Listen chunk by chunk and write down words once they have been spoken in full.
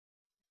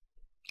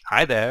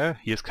Hi there,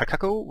 here's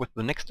Kaikaku with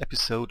the next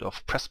episode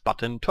of Press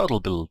Button Turtle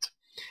Build.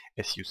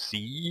 As you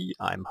see,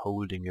 I'm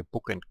holding a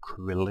book and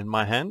quill in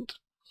my hand.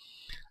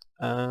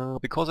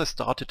 Because I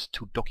started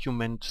to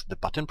document the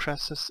button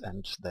presses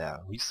and their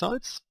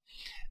results.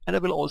 And I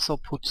will also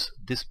put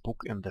this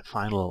book in the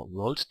final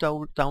world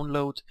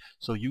download,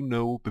 so you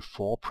know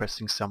before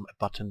pressing some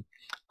button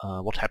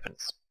what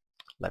happens.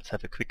 Let's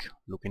have a quick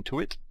look into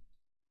it.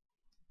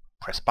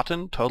 Press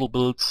Button Turtle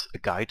Builds, a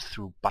guide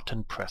through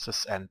button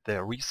presses and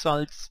their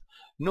results.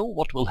 Know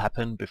what will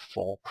happen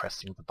before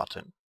pressing the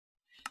button.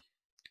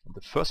 On the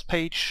first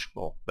page,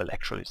 well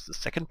actually it's the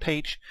second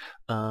page,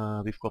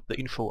 we've got the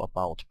info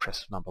about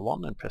press number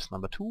 1 and press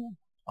number 2,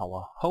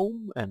 our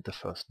home and the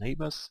first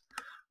neighbors.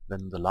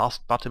 Then the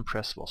last button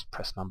press was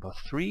press number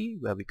 3,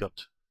 where we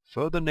got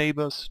further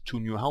neighbors, 2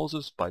 new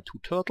houses by 2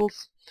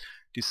 turtles,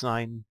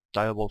 design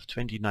Direwolf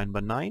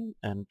 29x9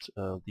 and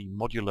the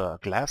modular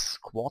glass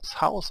quartz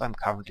house. I'm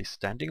currently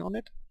standing on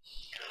it.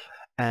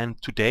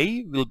 And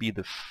today will be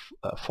the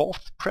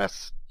fourth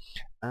press,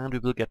 and we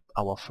will get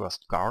our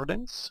first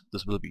gardens.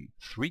 This will be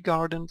 3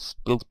 gardens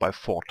built by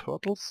 4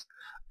 turtles,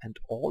 and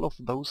all of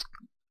those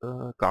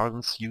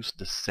gardens use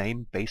the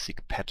same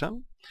basic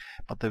pattern,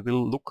 but they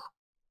will look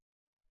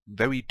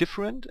very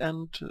different,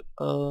 and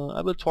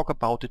I will talk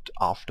about it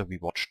after we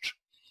watched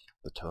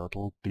the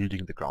turtle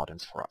building the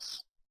gardens for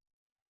us.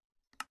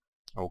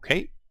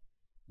 Okay,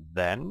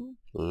 then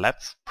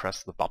let's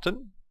press the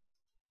button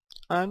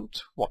and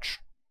watch.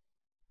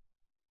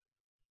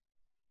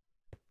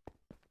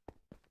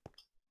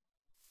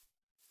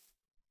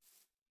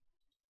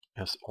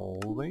 As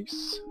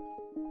always,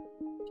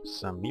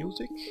 some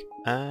music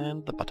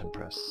and the button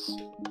press.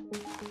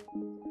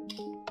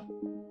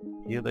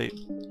 Here they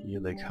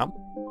come.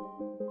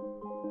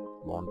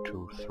 1,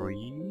 2, 3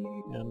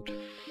 and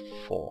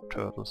 4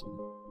 turtles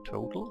in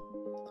total.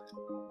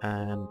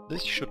 And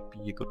this should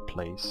be a good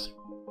place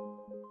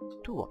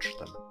to watch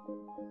them.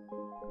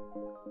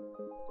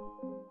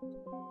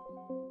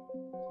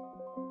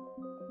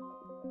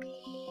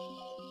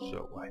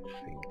 So I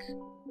think,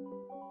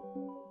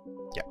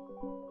 yeah.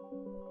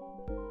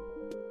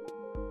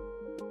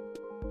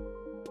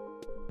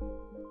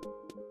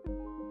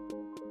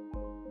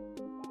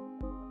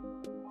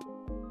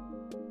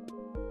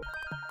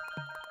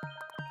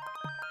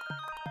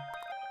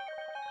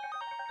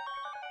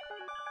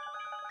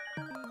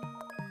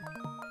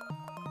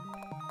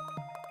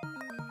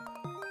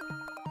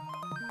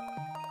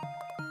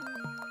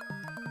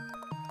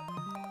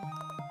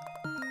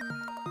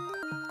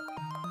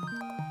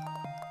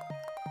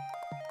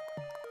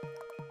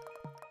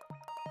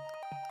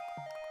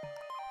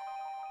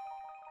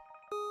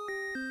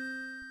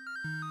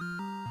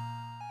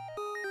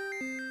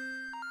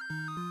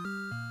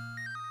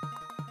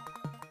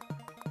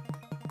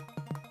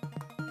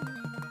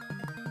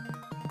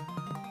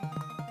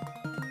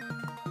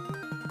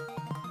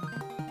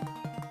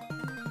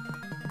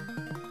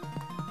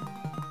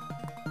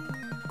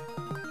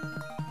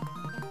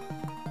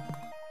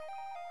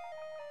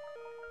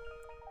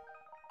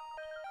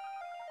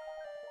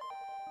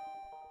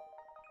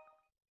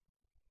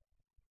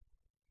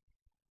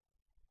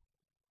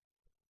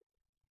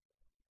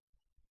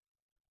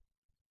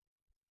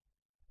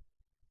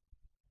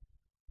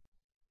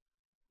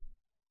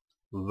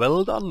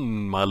 Well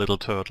done, my little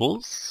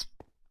turtles.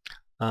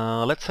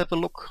 Let's have a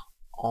look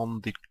on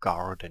the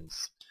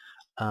gardens.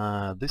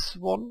 This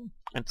one,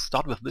 and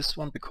start with this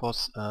one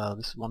because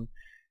this one,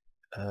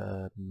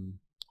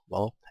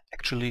 well,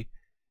 actually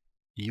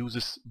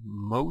uses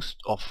most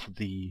of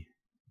the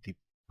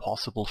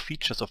possible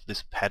features of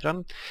this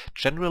pattern.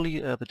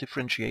 Generally, the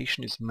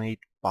differentiation is made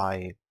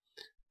by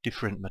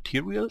different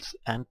materials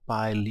and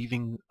by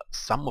leaving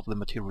some of the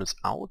materials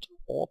out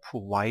or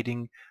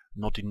providing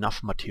not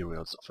enough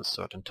materials of a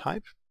certain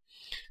type.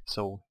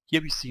 So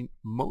here we see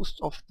most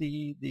of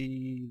the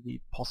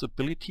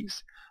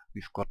possibilities.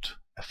 We've got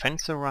a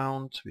fence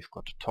around, we've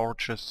got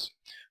torches,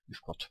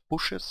 we've got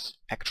bushes.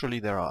 Actually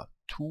there are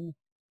 2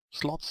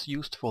 slots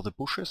used for the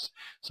bushes,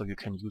 so you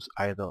can use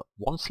either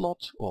one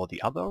slot or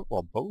the other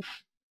or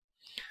both.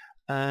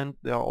 And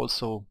there are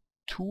also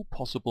 2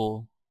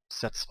 possible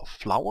sets of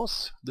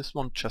flowers. This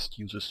one just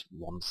uses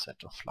 1 set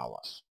of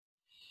flowers.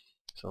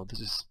 So this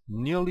is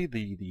nearly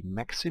the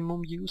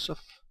maximum use of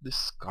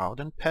this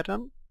garden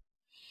pattern.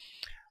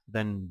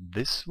 Then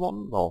this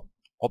one, well,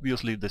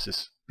 obviously this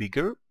is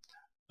bigger.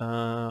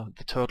 The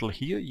turtle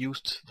here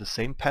used the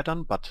same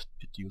pattern, but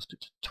it used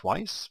it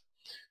twice.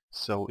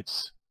 So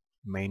it's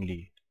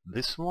mainly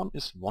this one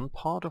is one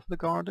part of the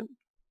garden,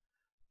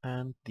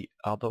 and the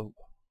other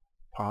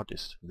part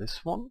is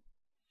this one.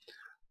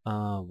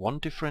 One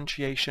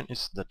differentiation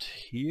is that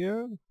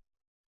here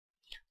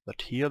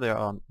there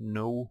are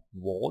no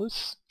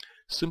walls,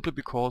 simply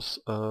because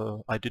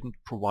I didn't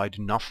provide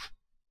enough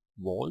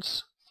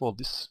walls for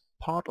this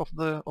part of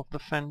the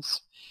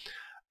fence,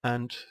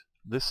 and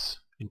this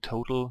in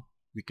total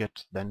we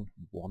get then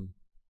one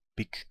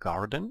big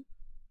garden.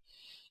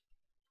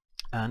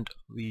 And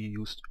we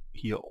used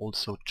here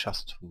also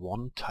just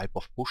one type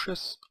of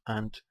bushes,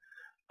 and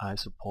I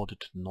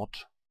supported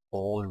not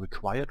all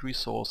required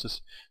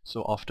resources,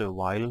 so after a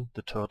while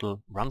the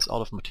turtle runs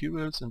out of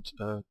materials and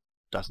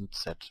doesn't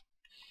set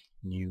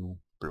new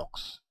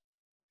blocks.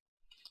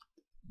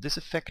 This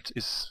effect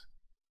is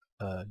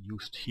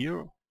used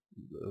here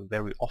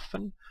very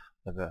often.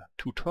 There were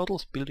two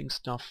turtles building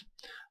stuff.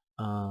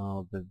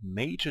 The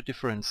major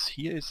difference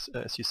here is,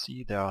 as you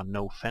see, there are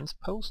no fence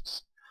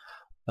posts.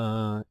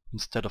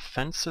 Instead of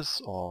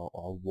fences or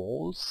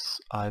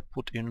walls, I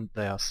put in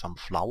there some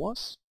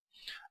flowers,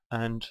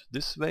 and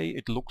this way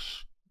it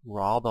looks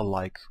rather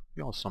like,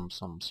 you know, some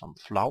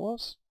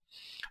flowers,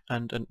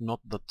 and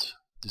not that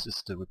this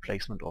is the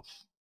replacement of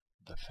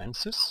the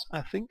fences,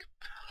 I think,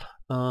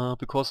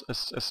 because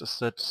as I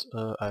said,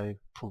 I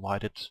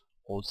provided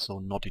also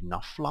not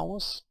enough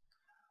flowers,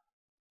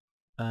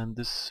 and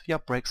this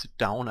breaks it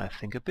down, I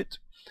think, a bit,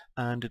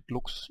 and it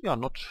looks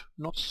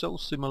not so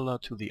similar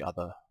to the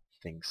other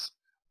things.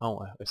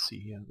 Oh, I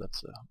see here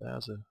that's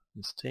there's a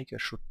mistake. I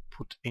should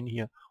put in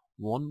here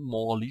one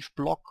more leaf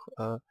block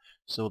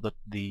so that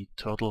the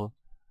turtle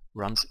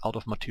runs out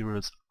of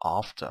materials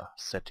after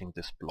setting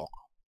this block.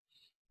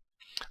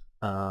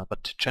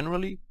 But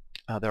generally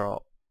there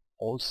are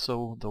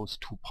also those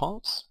two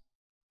parts.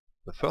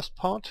 The first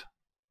part,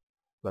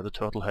 where the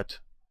turtle had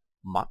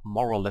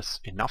more or less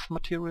enough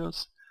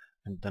materials,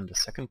 and then the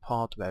second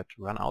part where it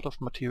ran out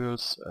of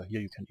materials.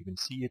 Here you can even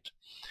see it.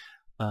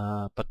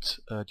 But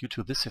due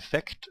to this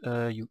effect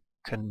you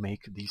can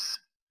make these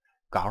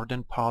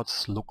garden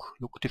parts look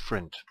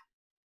different.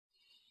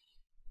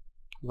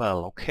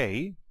 Well,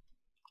 okay,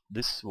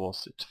 this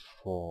was it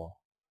for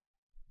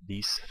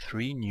these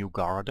 3 new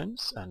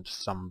gardens and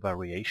some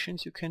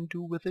variations you can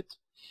do with it.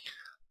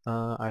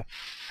 I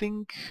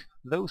think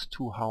those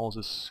 2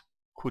 houses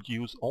could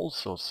use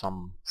also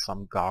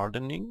some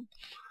gardening.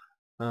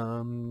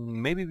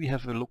 Maybe we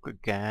have a look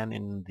again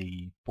in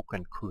the book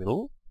and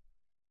quill.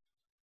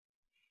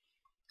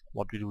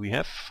 What do we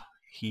have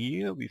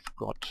here? We've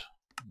got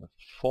the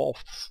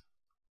 4th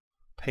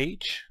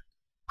page.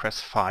 Press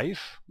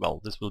 5.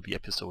 Well, this will be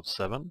episode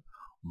 7.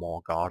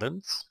 More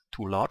gardens.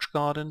 2 large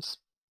gardens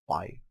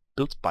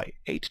built by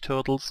 8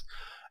 turtles,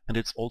 and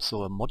it's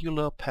also a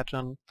modular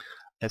pattern,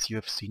 as you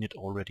have seen it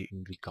already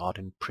in the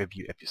garden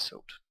preview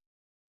episode.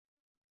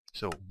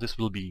 So this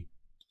will be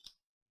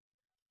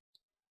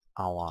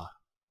our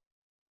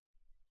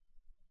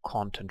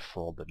content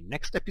for the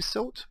next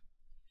episode.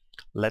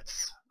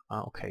 Let's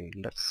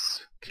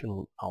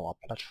kill our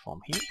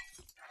platform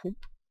here.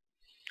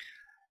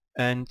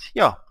 And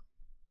yeah,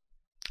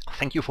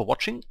 thank you for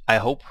watching. I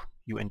hope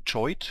you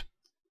enjoyed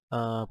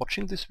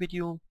watching this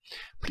video.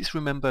 Please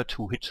remember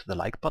to hit the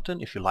like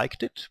button if you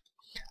liked it.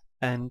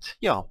 And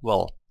yeah,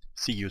 well,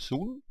 see you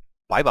soon.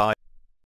 Bye bye.